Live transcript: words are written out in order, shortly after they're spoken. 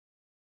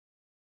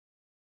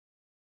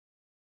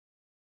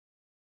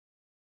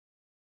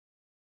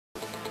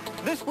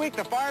This week,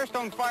 the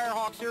Firestone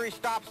Firehawk Series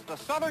stops at the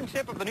southern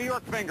tip of the New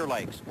York Finger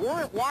Lakes.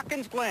 We're at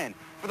Watkins, Glen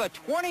for the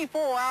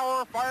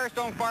 24-hour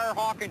Firestone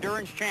Firehawk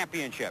Endurance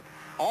Championship.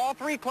 All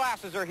three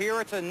classes are here.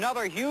 It's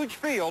another huge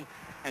field.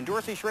 And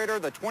Dorsey Schrader,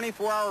 the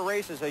 24-hour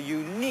race is a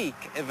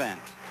unique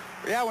event.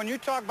 Yeah, when you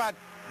talk about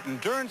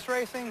endurance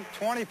racing,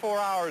 24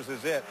 hours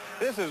is it.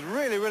 This is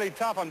really, really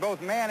tough on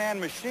both man and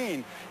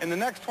machine. In the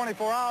next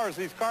 24 hours,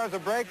 these cars will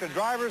break. The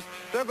drivers,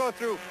 they'll go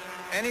through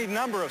any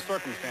number of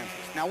circumstances.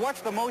 Now,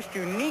 what's the most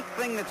unique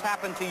thing that's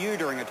happened to you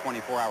during a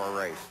 24-hour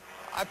race?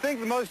 I think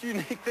the most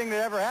unique thing that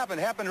ever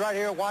happened right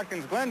here at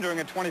Watkins Glen during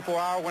a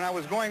 24-hour when I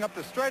was going up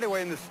the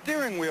straightaway and the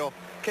steering wheel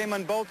came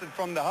unbolted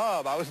from the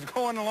hub. I was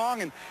going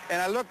along and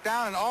I looked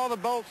down and all the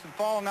bolts had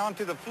fallen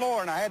onto the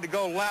floor and I had to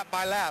go lap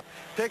by lap,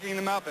 picking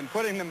them up and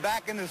putting them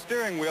back in the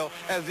steering wheel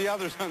as the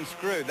others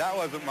unscrewed. That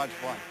wasn't much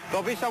fun.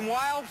 There'll be some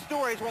wild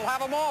stories. We'll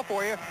have them all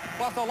for you,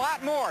 plus a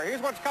lot more.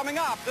 Here's what's coming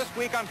up this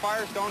week on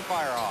Firestone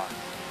Firehawk.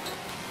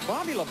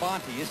 Bobby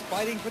Labonte is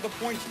fighting for the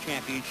points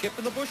championship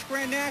in the Busch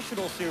Grand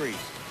National Series.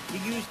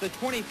 He used the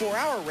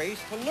 24-hour race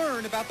to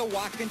learn about the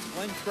Watkins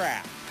Glen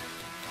track.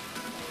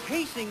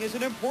 Pacing is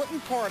an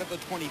important part of the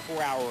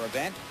 24-hour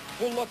event.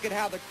 We'll look at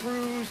how the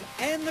crews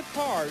and the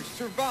cars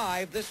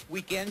survive this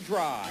weekend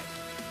drive.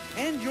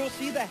 And you'll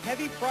see the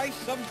heavy price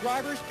some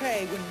drivers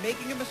pay when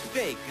making a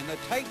mistake in the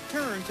tight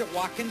turns at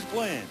Watkins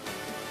Glen.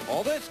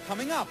 All this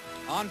coming up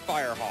on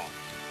Firehawk.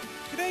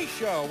 Today's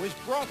show is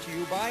brought to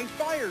you by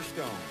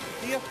Firestone,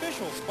 the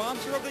official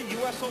sponsor of the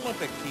U.S.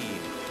 Olympic team,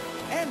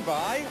 and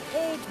by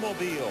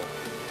Oldsmobile.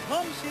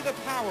 Come see the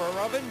power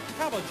of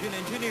intelligent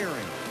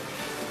engineering.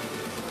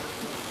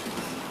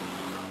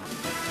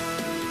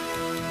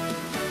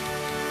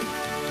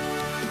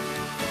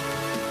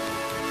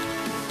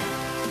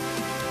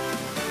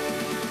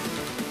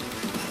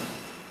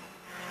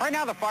 Right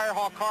now, the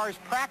Firehawk car is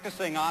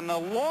practicing on the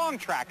long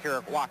track here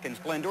at Watkins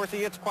Glen.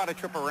 Dorsey, it's quite a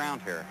trip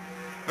around here.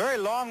 Very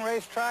long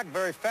racetrack,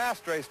 very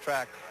fast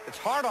racetrack. It's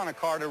hard on a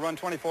car to run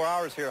 24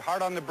 hours here.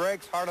 Hard on the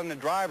brakes, hard on the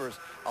drivers.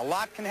 A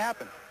lot can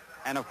happen.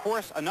 And of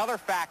course, another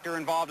factor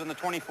involved in the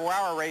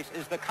 24-hour race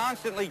is the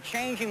constantly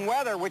changing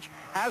weather, which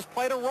has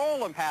played a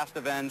role in past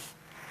events.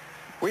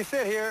 We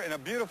sit here in a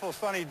beautiful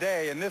sunny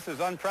day, and this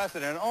is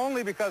unprecedented,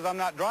 only because I'm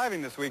not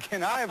driving this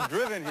weekend. I have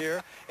driven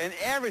here in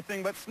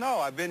everything but snow.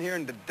 I've been here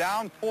in the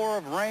downpour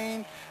of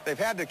rain. They've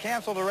had to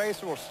cancel the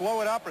race or slow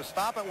it up or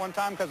stop it one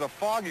time because of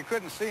fog you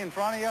couldn't see in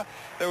front of you.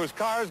 There was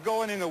cars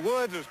going in the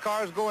woods. There's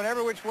cars going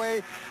every which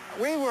way.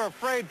 We were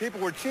afraid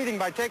people were cheating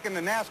by taking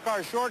the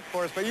NASCAR short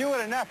course, but you would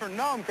have never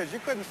known because you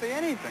couldn't see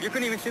anything. You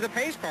couldn't even see the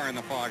pace car in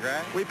the fog,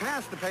 right? We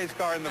passed the pace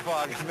car in the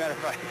fog, as a matter of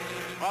fact.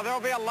 Well, there'll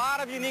be a lot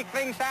of unique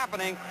things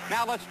happening.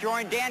 Now let's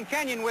join Dan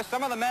Kenyon with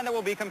some of the men that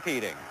will be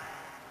competing.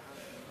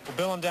 Well,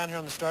 Bill, I'm down here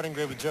on the starting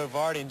grid with Joe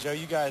Vardy. And, Joe,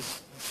 you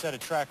guys set a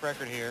track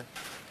record here.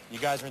 You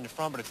guys are in the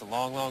front, but it's a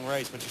long, long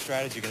race. What's your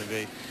strategy going to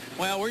be?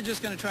 Well, we're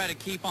just going to try to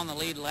keep on the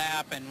lead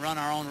lap and run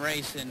our own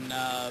race and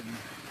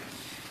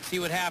see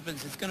what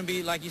happens. It's going to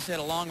be, like you said,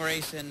 a long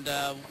race, and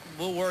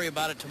we'll worry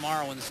about it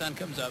tomorrow when the sun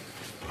comes up.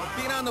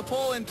 Being on the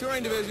pole in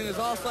touring division is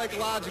all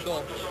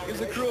psychological. Gives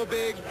the crew a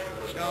big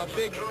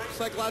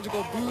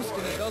psychological boost,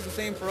 and it does the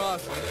same for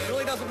us. It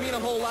really doesn't mean a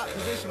whole lot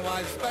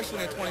position-wise,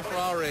 especially in a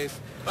 24-hour race,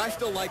 but I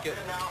still like it.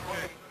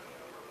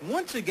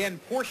 Once again,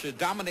 Porsche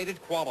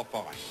dominated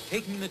qualifying,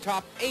 taking the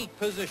top 8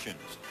 positions.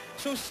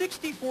 So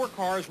 64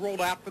 cars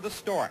rolled out for the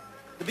start,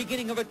 the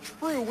beginning of a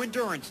true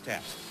endurance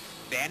test.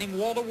 Standing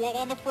wall-to-wall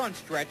on the front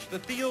stretch, the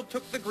field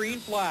took the green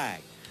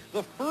flag,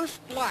 the first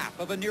lap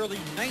of a nearly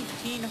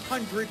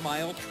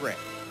 1,900-mile trip.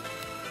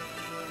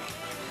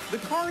 The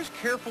cars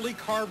carefully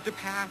carved a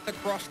path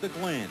across the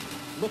Glen,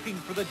 looking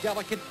for the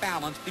delicate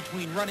balance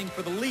between running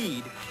for the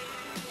lead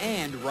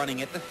and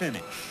running at the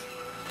finish.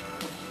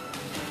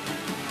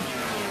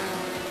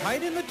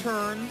 Tight in the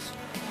turns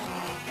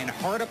and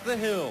hard up the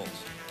hills,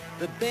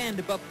 the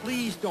bend but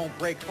please don't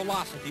break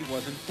philosophy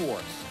was in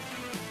force.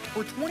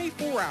 For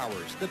 24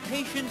 hours, the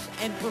patience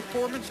and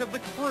performance of the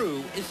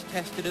crew is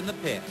tested in the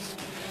pits.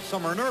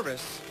 Some are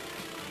nervous,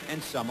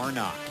 and some are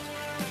not.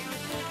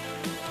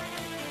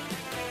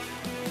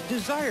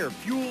 Desire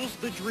fuels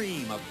the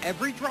dream of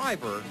every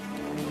driver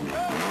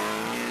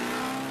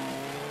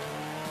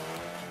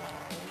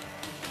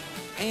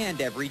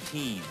and every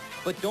team.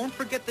 But don't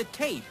forget the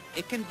tape.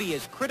 It can be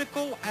as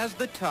critical as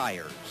the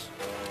tires.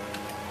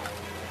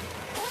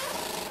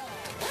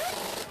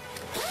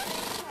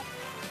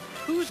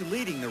 Who's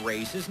leading the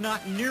race is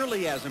not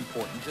nearly as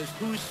important as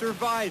who's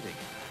surviving.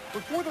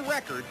 But for the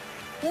record,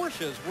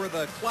 Porsches were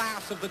the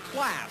class of the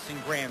class in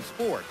Grand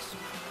Sports.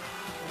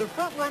 The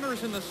front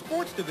runners in the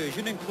sports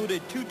division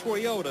included 2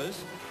 Toyotas,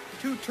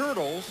 2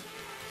 Turtles,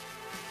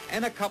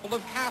 and a couple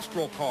of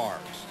Castrol cars.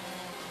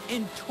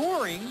 In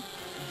touring,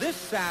 this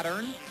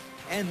Saturn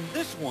and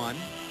this one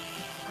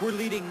were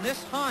leading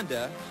this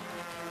Honda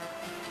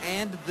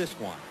and this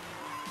one.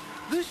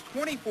 This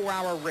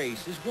 24-hour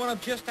race is one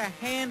of just a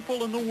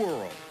handful in the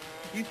world.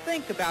 You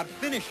think about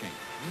finishing,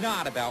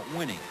 not about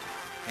winning.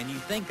 And you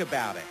think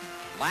about it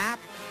lap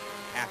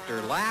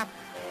after lap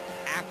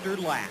after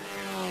lap.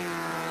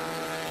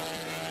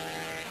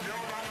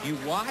 You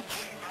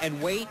watch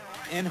and wait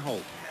and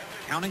hope,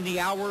 counting the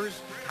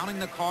hours, counting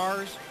the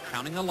cars,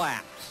 counting the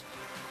laps.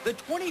 The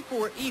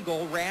 24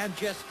 Eagle ran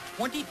just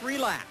 23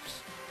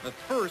 laps, the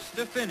first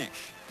to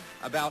finish,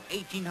 about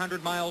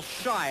 1,800 miles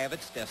shy of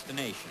its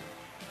destination.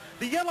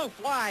 The yellow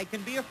fly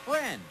can be a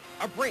friend,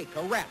 a break,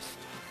 a rest,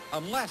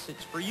 unless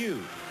it's for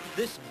you.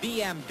 This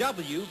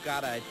BMW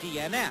got a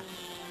DNF,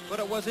 but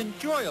it was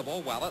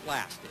enjoyable while it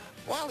lasted.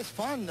 Well, it's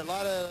fun. A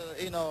lot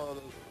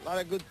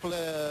of good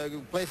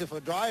places for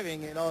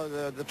driving.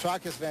 The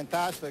track is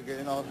fantastic.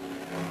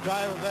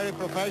 Drive very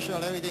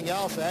professional. Everything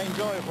else, I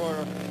enjoy it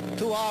for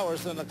 2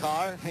 hours in the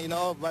car.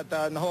 But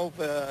I hope,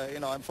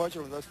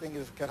 unfortunately, those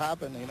things can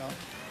happen.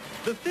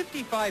 The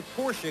 55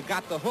 Porsche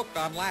got the hook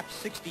on lap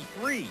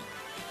 63.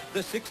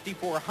 The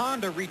 64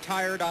 Honda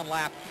retired on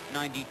lap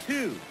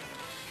 92.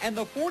 And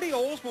the 40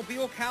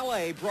 Oldsmobile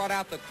Calais brought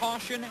out the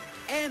caution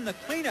and the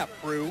cleanup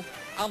crew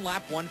on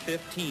lap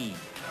 115.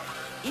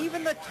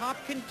 Even the top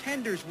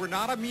contenders were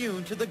not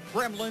immune to the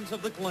gremlins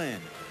of the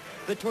Glen.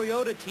 The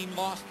Toyota team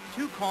lost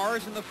 2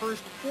 cars in the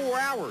first 4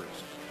 hours.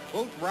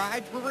 Both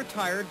rides were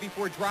retired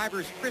before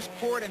drivers Chris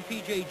Court and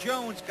P.J.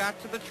 Jones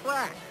got to the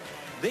track.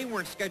 They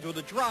weren't scheduled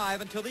to drive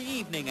until the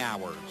evening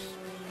hours.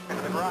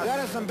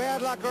 That is some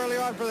bad luck early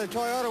on for the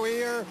Toyota. We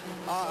hear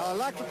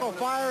electrical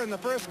fire in the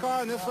first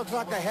car, and this looks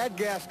like a head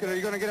gasket. Are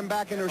you going to get them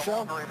back into the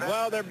show?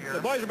 Well, the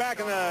boys are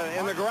back in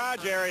the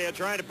garage area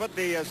trying to put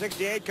the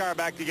 68 car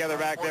back together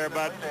back there,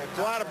 but it's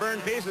a lot of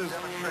burned pieces.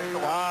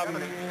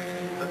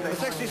 The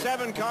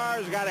 67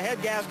 car's got a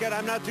head gasket.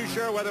 I'm not too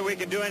sure whether we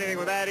can do anything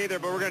with that either,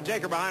 but we're going to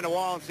take her behind the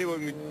wall and see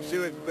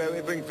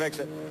if we can fix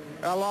it.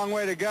 A long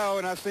way to go,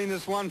 and I've seen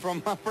this one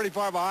from pretty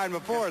far behind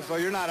before, so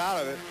you're not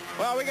out of it.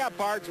 Well, we got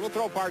parts. We'll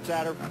throw parts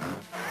at her.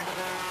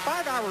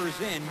 5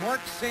 hours in, Mark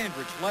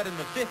Sandrich led in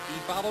the 50,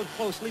 followed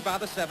closely by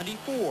the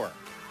 74.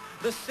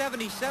 The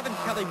 77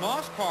 Kelly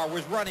Moss car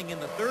was running in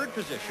the 3rd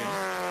position,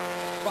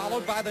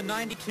 followed by the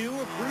 92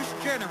 of Bruce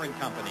Jenner and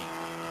Company.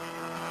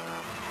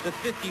 The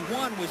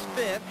 51 was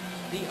 5th,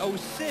 the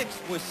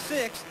 06 was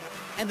 6th,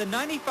 and the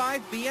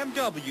 95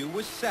 BMW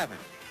was 7th.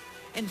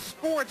 In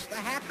sports, the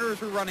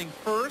Hackers were running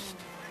 1st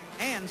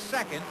and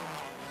 2nd,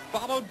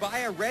 followed by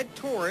a red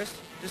Taurus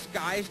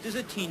disguised as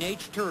a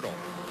teenage turtle.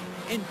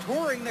 In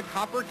touring, the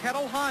Copper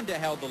Kettle Honda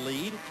held the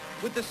lead,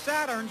 with the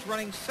Saturns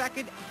running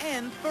 2nd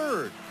and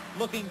 3rd,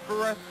 looking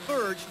for a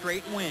 3rd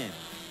straight win.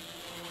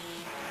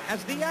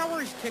 As the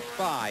hours ticked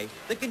by,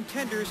 the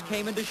contenders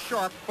came into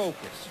sharp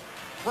focus.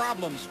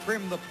 Problems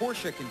trimmed the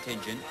Porsche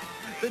contingent.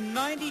 The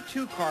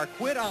 92 car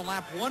quit on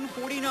lap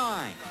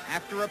 149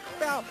 after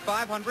about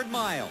 500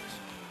 miles.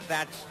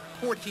 That's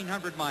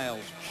 1,400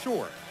 miles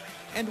short.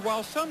 And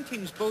while some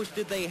teams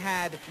boasted they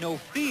had no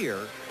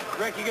fear...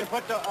 Rick, you going to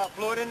put the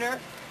fluid in there?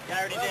 Yeah, I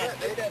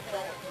already did.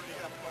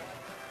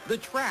 The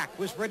track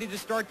was ready to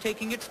start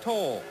taking its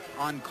toll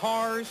on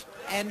cars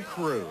and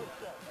crew.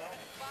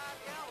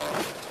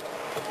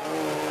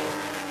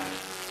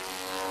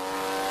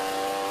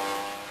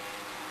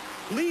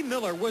 Lee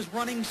Miller was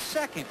running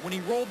 2nd when he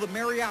rolled the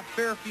Marriott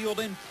Fairfield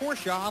in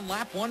Porsche on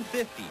lap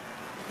 150.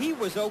 He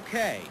was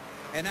okay,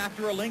 and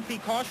after a lengthy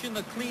caution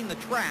to clean the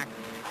track,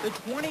 the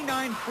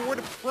 29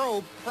 Ford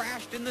Probe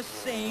crashed in the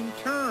same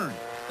turn.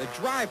 The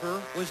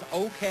driver was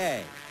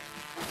okay.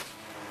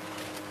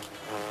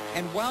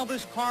 And while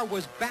this car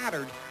was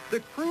battered,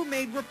 the crew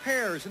made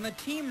repairs and the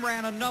team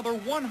ran another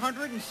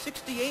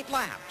 168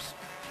 laps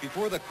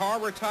before the car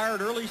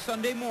retired early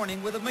Sunday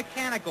morning with a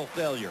mechanical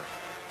failure,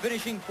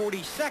 finishing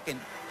 42nd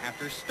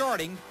after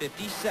starting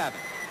 57th.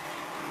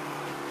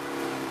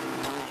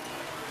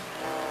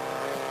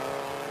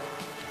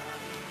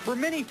 For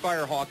many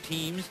Firehawk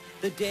teams,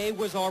 the day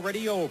was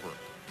already over.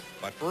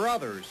 But for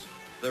others,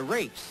 the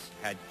race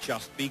had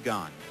just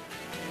begun.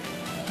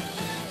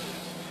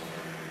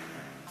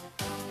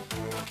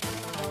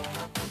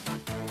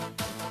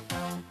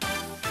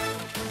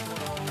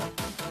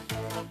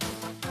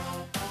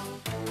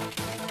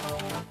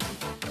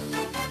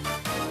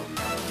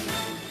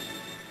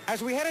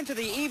 As we head into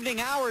the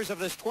evening hours of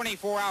this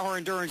 24-hour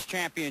endurance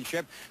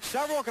championship,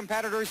 several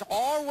competitors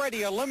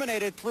already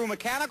eliminated through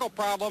mechanical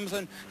problems,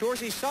 and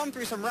Dorsey, some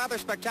through some rather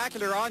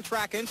spectacular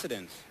on-track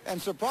incidents.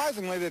 And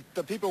surprisingly,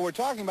 the people we're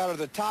talking about are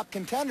the top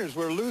contenders.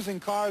 We're losing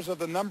cars of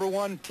the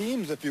 #1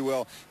 teams, if you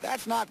will.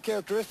 That's not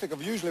characteristic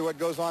of usually what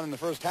goes on in the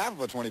first half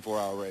of a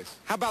 24-hour race.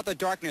 How about the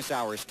darkness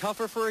hours?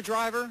 Tougher for a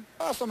driver?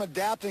 Well, some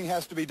adapting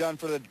has to be done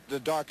for the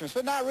darkness,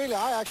 but not really.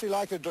 I actually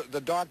like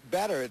the dark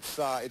better.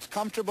 It's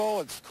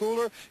comfortable, it's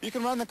cooler. You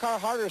can run the car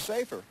harder,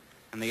 safer.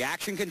 And the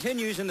action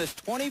continues in this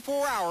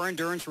 24-hour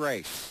endurance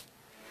race.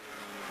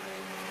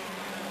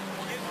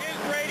 Is his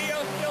radio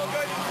still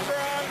good and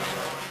strong?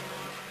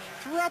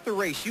 Throughout the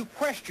race, you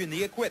question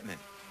the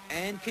equipment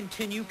and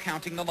continue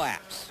counting the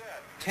laps.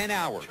 10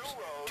 hours,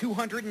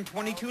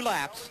 222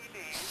 laps,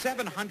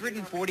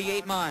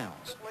 748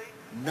 miles.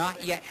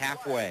 Not yet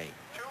halfway.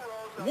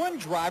 One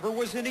driver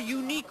was in a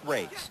unique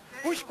race.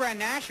 Busch Grand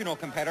National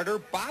competitor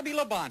Bobby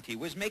Labonte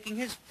was making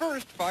his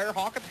first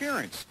Firehawk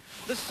appearance.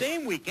 The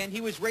same weekend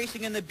he was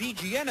racing in the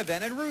BGN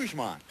event in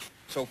Rougemont.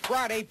 So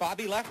Friday,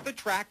 Bobby left the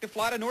track to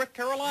fly to North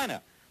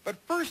Carolina. But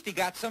first, he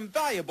got some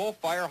valuable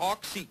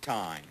Firehawk seat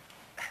time.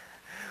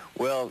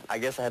 Well, I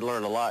guess I had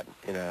learned a lot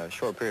in a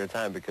short period of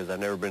time because I've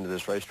never been to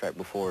this racetrack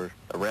before,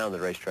 around the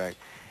racetrack.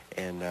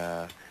 And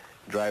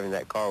driving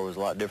that car was a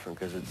lot different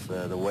because it's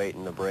the weight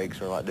and the brakes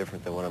are a lot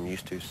different than what I'm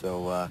used to.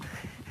 So I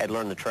had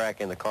learned the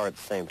track and the car at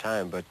the same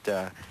time.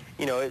 But,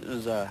 you know, it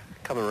was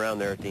coming around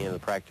there at the end of the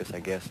practice, I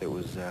guess. It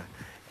was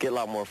get a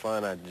lot more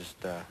fun. I just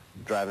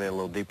driving in a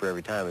little deeper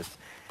every time.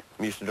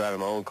 I'm used to driving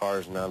my own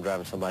cars, and now I'm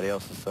driving somebody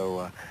else's. So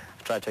I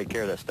try to take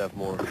care of that stuff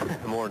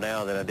more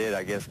now than I did,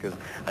 I guess, because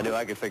I knew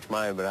I could fix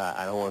mine, but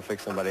I don't want to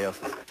fix somebody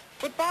else's.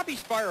 But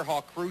Bobby's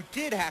Firehawk crew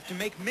did have to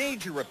make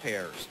major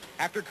repairs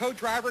after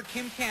co-driver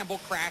Kim Campbell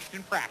crashed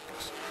in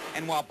practice.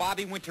 And while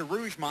Bobby went to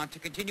Rougemont to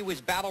continue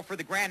his battle for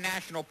the Grand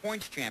National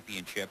Points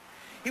Championship,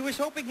 he was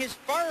hoping his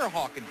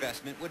Firehawk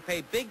investment would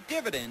pay big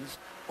dividends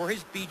for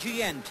his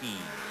BGN team.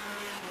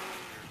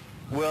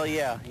 Well,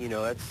 yeah, you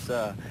know,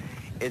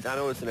 I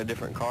know it's in a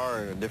different car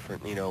and a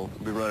different, you know,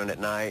 we'll be running at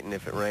night, and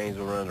if it rains,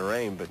 we'll run in the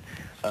rain, but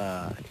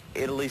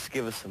it'll at least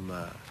give us some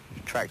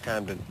track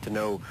time to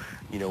know,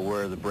 you know,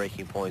 where the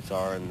braking points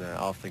are and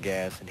off the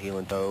gas and heel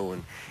and toe,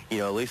 and, you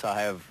know, at least I'll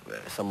have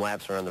some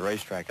laps around the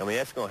racetrack. I mean,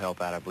 that's going to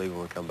help out, I believe,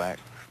 when we come back.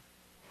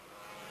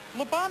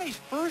 Labonte's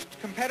first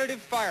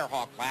competitive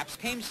Firehawk laps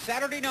came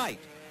Saturday night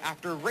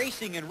after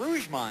racing in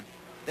Rougemont,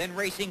 then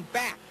racing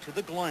back to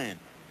the Glen.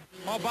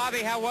 Well, Bobby,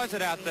 how was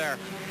it out there?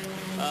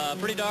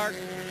 Pretty dark.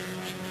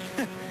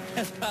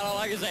 That's about all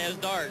I can say. It's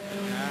dark.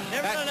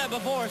 Never done that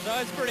before, so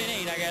it's pretty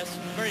neat, I guess.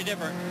 Pretty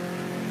different.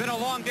 Been a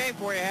long day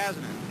for you,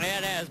 hasn't it? Yeah,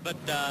 it has, but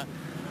I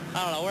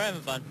don't know. We're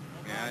having fun.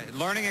 Yeah,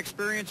 learning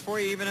experience for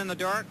you even in the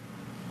dark?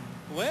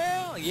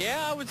 Well,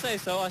 yeah, I would say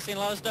so. I've seen a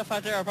lot of stuff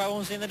out there I probably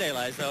won't see in the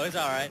daylight, so it's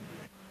all right.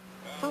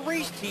 For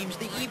race teams,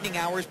 the evening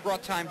hours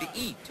brought time to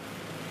eat,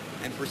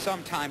 and for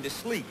some time to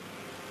sleep.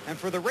 And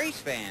for the race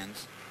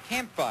fans,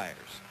 campfires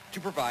to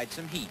provide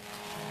some heat.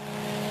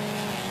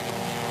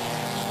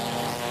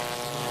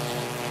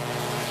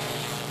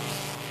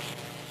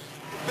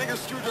 Bigger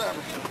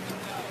screwdriver.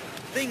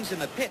 Things in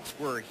the pits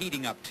were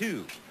heating up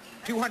too.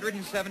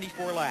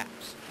 274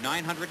 laps,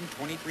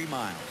 923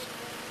 miles.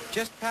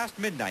 Just past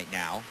midnight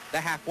now,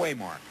 the halfway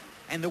mark.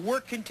 And the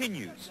work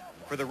continues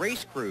for the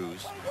race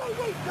crews.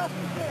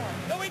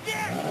 No, we did!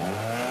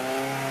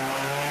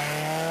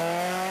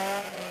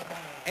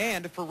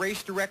 And for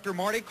race director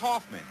Marty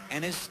Kaufman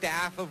and his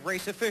staff of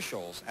race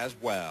officials as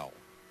well.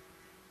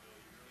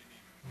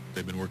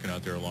 They've been working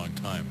out there a long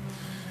time.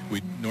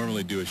 We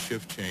normally do a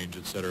shift change,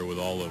 et cetera, with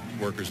all the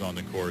workers on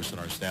the course and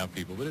our staff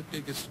people, but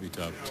it gets to be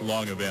tough. It's a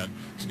long event.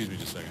 Excuse me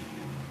just a second.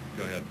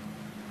 Go ahead.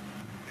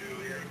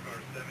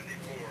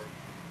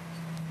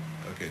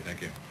 Okay,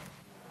 thank you.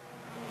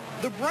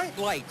 The bright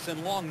lights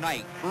and long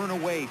night burn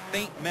away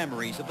faint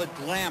memories of the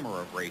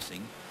glamour of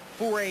racing.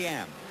 4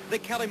 a.m. The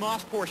Kelly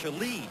Moss Porsche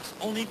leads.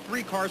 Only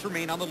 3 cars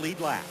remain on the lead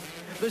lap.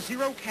 The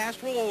Zero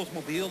Castrol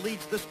Oldsmobile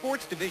leads the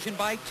sports division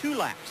by 2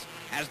 laps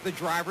as the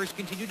drivers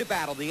continue to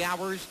battle the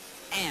hours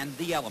and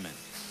the elements.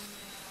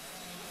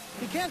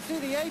 You can't see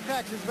the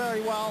apexes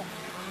very well.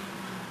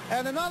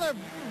 And another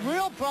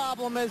real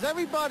problem is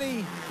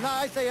everybody, no,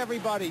 I say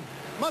everybody,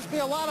 must be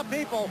a lot of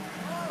people,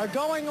 are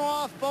going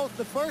off both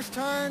the first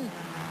turn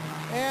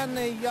and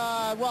the,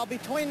 well,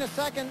 between the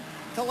second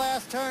to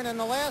last turn and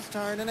the last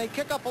turn, and they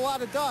kick up a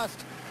lot of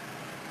dust.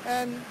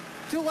 And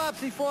 2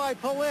 laps before I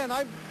pull in,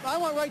 I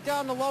went right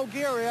down to low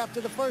gear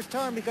after the first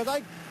turn because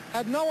I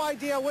had no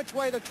idea which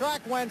way the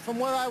track went from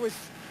where I was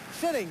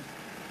sitting.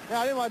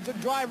 I didn't want to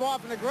drive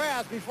off in the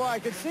grass before I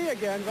could see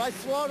again. So I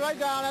slowed right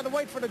down. I had to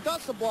wait for the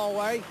dust to blow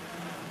away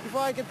before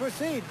I could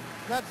proceed.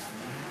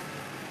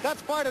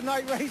 That's part of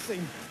night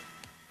racing.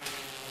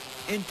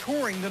 In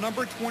touring, the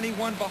number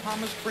 21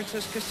 Bahamas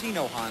Princess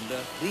Casino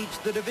Honda leads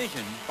the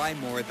division by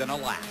more than a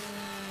lap.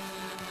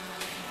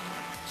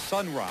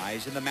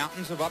 Sunrise in the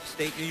mountains of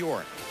upstate New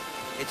York.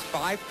 It's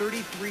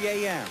 5:33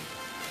 a.m.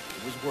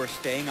 It was worth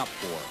staying up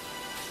for.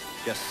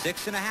 Just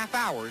 6.5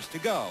 hours to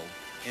go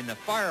in the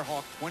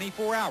Firehawk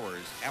 24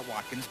 hours at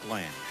Watkins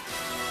Glen.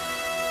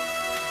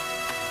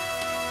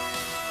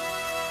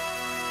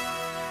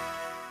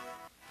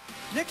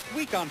 Next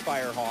week on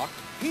Firehawk,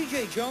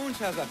 P.J. Jones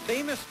has a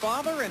famous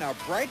father and a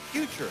bright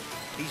future.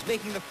 He's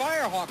making the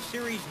Firehawk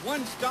Series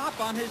one stop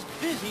on his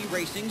busy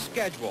racing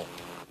schedule.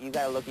 You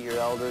got to look at your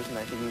elders, and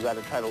I think you got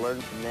to try to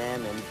learn from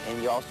them,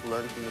 and you also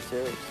learn from the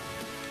series.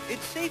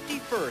 It's safety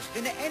first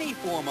in any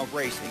form of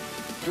racing.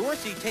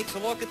 Dorsey takes a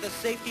look at the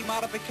safety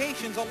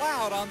modifications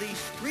allowed on these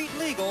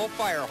street-legal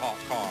Firehawk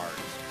cars.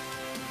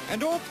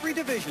 And all 3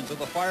 divisions of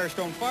the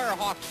Firestone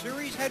Firehawk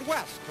Series head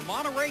west to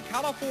Monterey,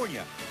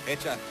 California.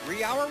 It's a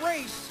 3-hour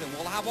race, and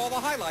we'll have all the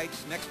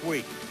highlights next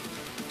week.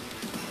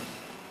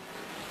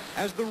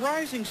 As the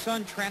rising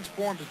sun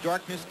transformed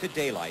darkness to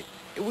daylight,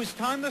 it was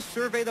time to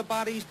survey the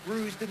bodies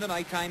bruised in the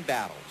nighttime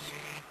battles.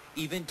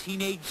 Even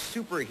teenage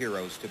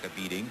superheroes took a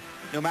beating,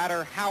 no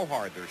matter how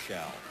hard their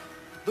shell.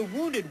 The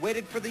wounded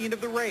waited for the end of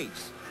the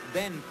race,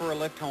 then for a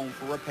lift home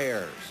for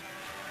repairs.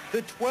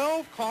 The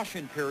 12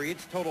 caution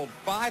periods totaled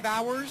 5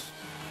 hours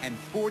and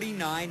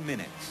 49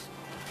 minutes.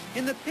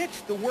 In the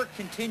pits, the work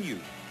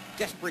continued.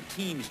 Desperate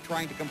teams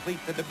trying to complete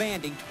the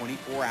demanding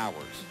 24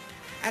 hours.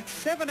 At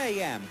 7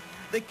 a.m.,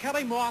 the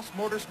Kelly Moss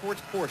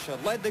Motorsports Porsche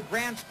led the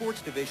Grand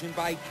Sports Division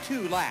by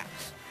 2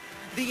 laps.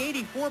 The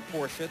 84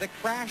 Porsche that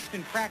crashed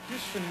in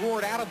practice and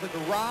roared out of the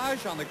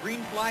garage on the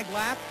green flag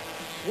lap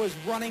was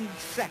running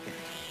second.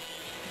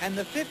 And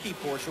the 50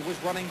 Porsche was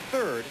running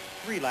third,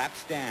 3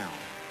 laps down.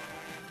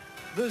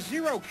 The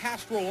Zero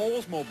Castrol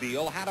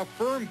Oldsmobile had a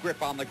firm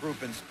grip on the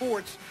group in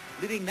sports,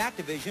 leading that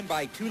division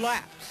by 2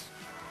 laps.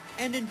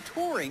 And in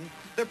touring,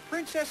 the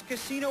Princess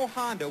Casino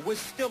Honda was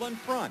still in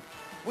front,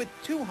 with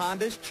 2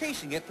 Hondas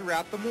chasing it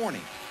throughout the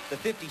morning, the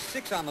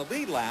 56 on the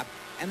lead lap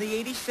and the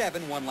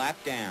 87 1 lap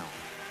down.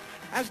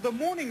 As the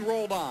morning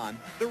rolled on,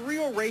 the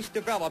real race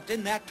developed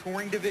in that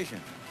touring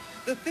division.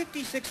 The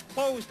 56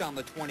 closed on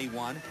the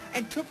 21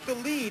 and took the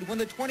lead when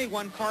the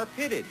 21 car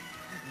pitted.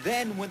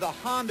 Then when the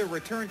Honda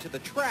returned to the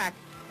track,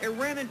 it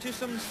ran into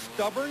some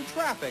stubborn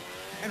traffic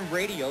and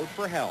radioed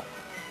for help.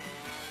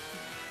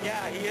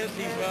 Yeah, he is.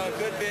 He's a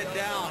good bit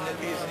down. If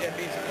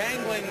he's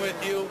tangling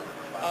with you,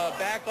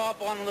 back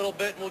off on a little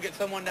bit and we'll get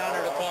someone down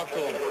there to talk to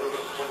him.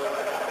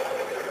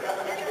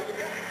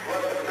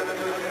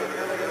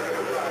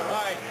 All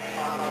right.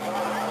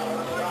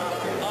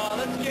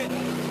 Let's get,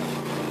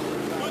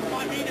 who's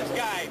my meanest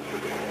guy?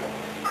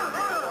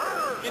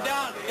 Get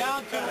down to,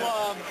 I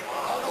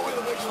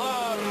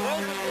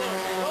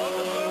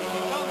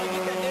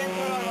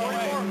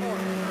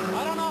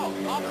don't know.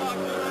 I'll talk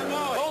to him.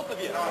 Both of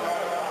you.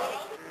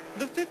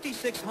 The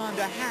 56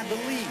 Honda had the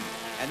lead,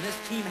 and this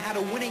team had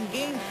a winning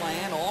game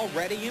plan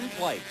already in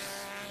place.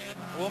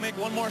 We'll make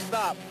one more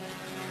stop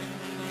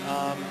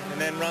and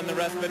then run the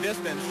rest of the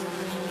distance.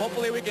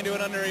 Hopefully we can do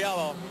it under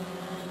yellow.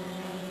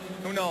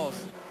 Who knows?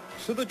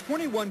 So the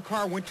 21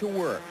 car went to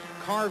work,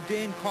 carved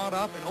in, caught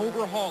up, and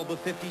overhauled the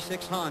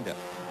 56 Honda.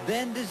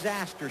 Then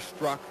disaster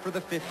struck for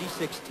the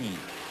 56 team.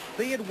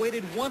 They had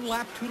waited 1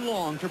 lap too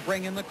long to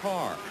bring in the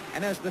car,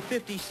 and as the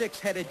 56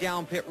 headed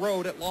down pit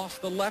road, it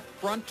lost the left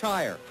front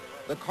tire.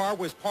 The car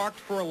was parked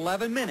for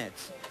 11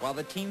 minutes while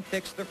the team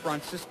fixed the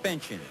front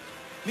suspension.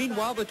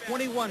 Meanwhile, the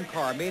 21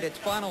 car made its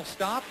final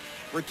stop,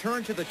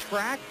 returned to the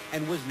track,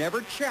 and was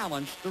never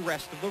challenged the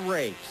rest of the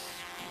race.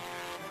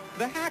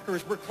 The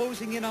Hackers were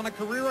closing in on a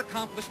career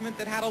accomplishment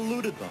that had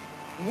eluded them,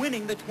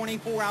 winning the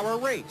 24-hour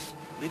race,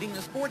 leading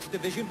the sports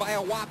division by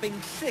a whopping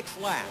 6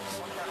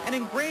 laps. And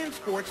in Grand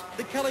Sports,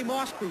 the Kelly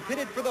Moss crew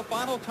pitted for the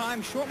final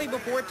time shortly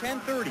before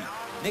 10:30.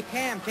 Nick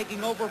Ham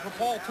taking over for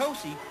Paul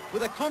Tosi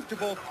with a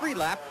comfortable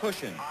 3-lap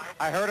cushion.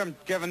 I heard them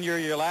giving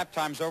your lap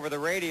times over the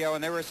radio,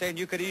 and they were saying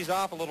you could ease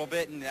off a little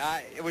bit, and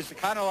it was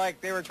kind of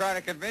like they were trying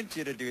to convince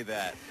you to do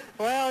that.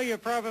 Well, you're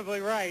probably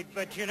right,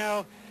 but you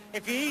know,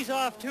 if you ease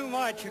off too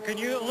much, you can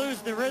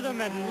lose the rhythm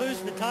and lose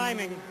the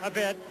timing a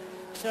bit.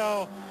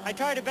 So I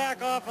try to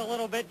back off a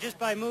little bit just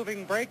by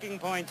moving braking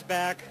points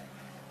back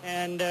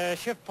and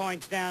shift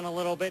points down a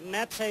little bit, and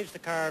that saves the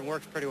car and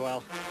works pretty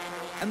well.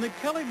 And the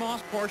Kelly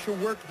Moss Porsche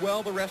worked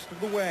well the rest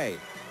of the way,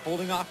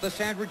 holding off the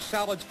Sandridge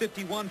Solids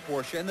 51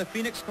 Porsche and the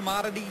Phoenix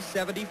Commodities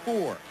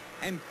 74,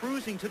 and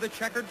cruising to the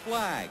checkered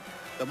flag.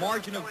 The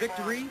margin of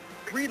victory,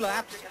 3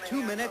 laps,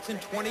 2 minutes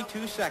and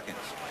 22 seconds.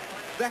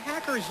 The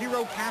Hacker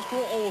Zero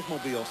Castrol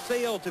Oldsmobile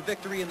sailed to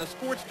victory in the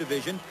sports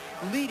division,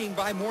 leading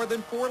by more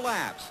than 4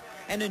 laps.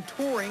 And in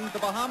touring, the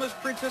Bahamas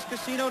Princess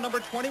Casino number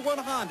 21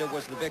 Honda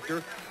was the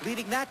victor,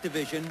 leading that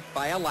division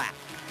by a lap.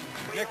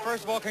 Nick,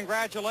 first of all,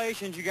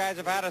 congratulations. You guys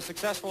have had a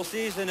successful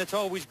season. It's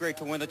always great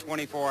to win the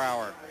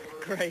 24-hour.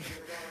 Great,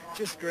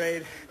 just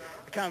great.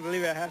 I can't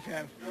believe it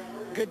happened.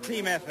 Good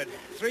team effort.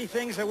 3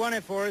 things that won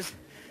it for us.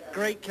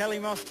 Great Kelly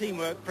Moss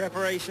teamwork,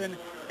 preparation.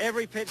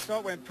 Every pit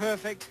stop went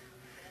perfect.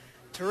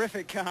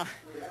 Terrific car.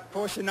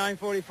 Porsche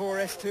 944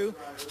 S2.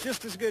 It's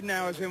just as good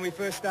now as when we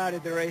first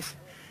started the race.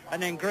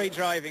 And then great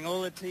driving.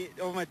 All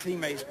my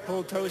teammates,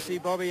 Paul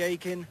Tosi, Bobby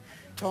Aiken,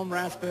 Tom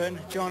Rathburn,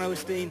 John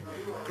Osteen.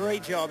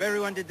 Great job.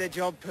 Everyone did their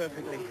job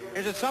perfectly.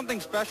 Is it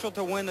something special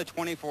to win the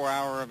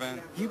 24-hour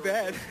event? You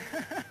bet.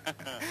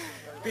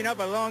 Been up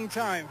a long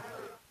time.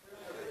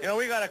 You know,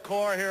 we got a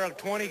core here of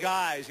 20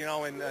 guys, you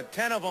know, and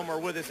 10 of them are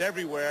with us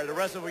everywhere. The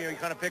rest of them you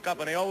kind of pick up,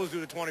 and they always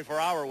do the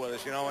 24-hour with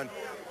us, you know. And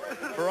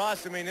for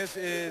us, I mean, this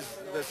is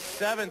the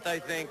 7th, I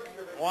think,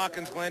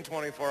 Watkins Glen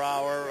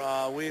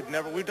 24-hour.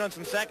 We've done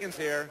some seconds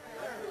here,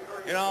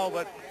 you know,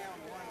 but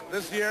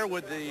this year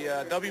with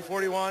the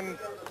W41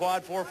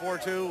 Quad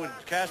 442 with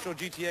Castrol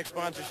GTX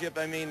sponsorship,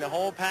 I mean, the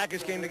whole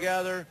package came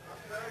together.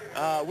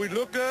 We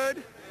looked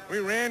good. We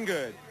ran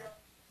good.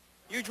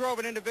 You drove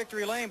it into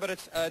victory lane, but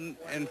it's in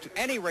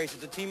any race,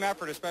 it's a team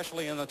effort,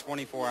 especially in the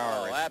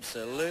 24-hour race. Oh,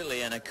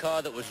 absolutely, and a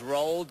car that was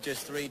rolled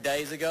just 3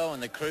 days ago,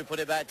 and the crew put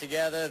it back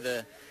together.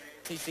 The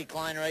TC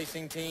Klein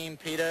Racing team,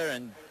 Peter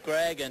and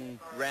Greg and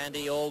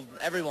Randy,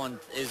 everyone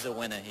is a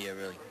winner here,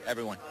 really.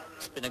 Everyone.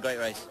 It's been a great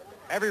race.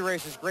 Every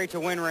race is great to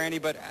win, Randy,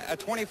 but a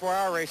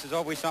 24-hour race is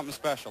always something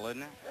special,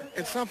 isn't it?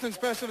 It's something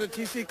special to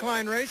TC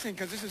Klein Racing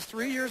because this is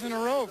 3 years in a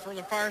row for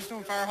the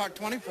Firestone Firehawk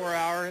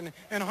 24-hour in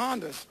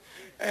Hondas.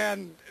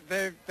 And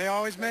they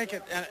always make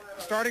it. And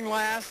starting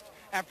last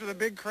after the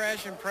big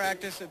crash in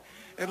practice,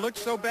 it looked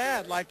so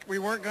bad, like we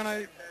weren't going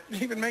to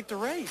even make the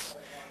race.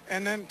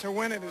 And then to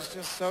win it is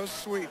just so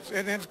sweet.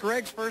 And it's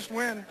Greg's first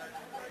win.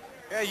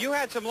 Yeah, you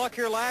had some luck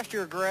here last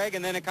year, Greg,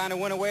 and then it kind of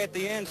went away at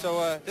the end.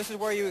 So this is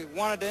where you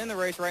wanted to end the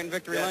race, right in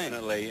victory lane.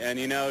 Definitely. And,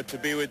 you know, to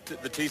be with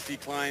the TC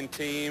Klein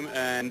team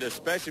and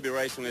especially be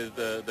racing with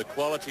the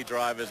quality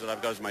drivers that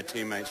I've got as my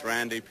teammates,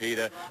 Randy,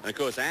 Peter, and, of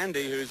course,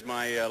 Andy, who's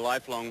my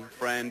lifelong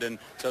friend. And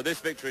so this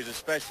victory is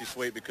especially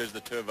sweet because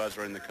the two of us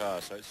are in the car.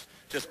 So it's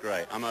just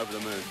great. I'm over the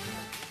moon.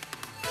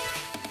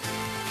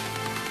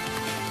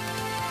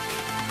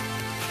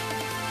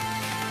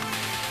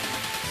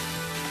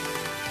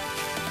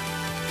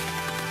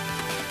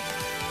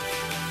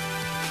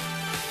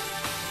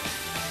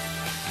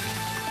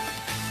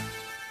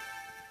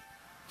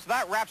 So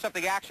that wraps up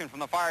the action from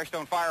the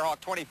Firestone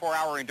Firehawk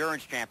 24-Hour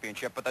Endurance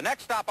Championship. But the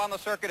next stop on the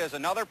circuit is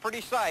another pretty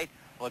sight,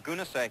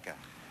 Laguna Seca.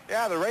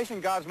 Yeah, the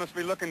racing gods must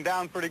be looking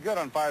down pretty good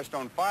on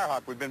Firestone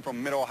Firehawk. We've been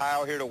from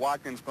mid-Ohio here to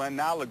Watkins, Glen,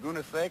 now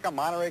Laguna Seca,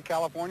 Monterey,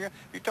 California.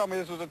 You told me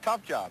this was a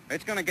tough job.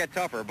 It's going to get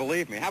tougher,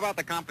 believe me. How about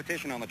the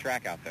competition on the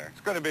track out there?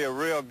 It's going to be a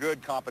real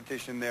good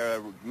competition there.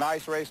 A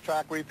nice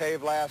racetrack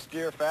repaved last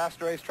year,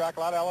 fast racetrack, a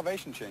lot of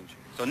elevation change.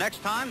 So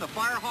next time, the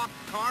Firehawk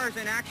cars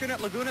in action at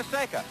Laguna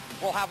Seca.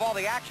 We'll have all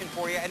the action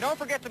for you. And don't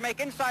forget to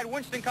make Inside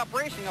Winston Cup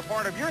Racing a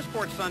part of your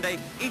Sports Sunday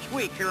each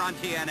week here on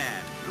TNN.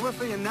 And we'll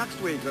see you next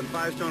week on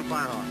Firestone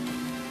Firehawk.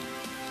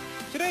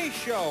 Today's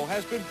show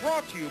has been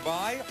brought to you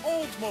by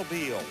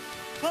Oldsmobile.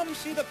 Come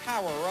see the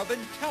power of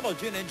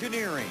intelligent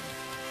engineering.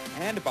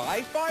 And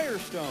by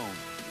Firestone,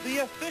 the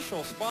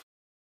official sponsor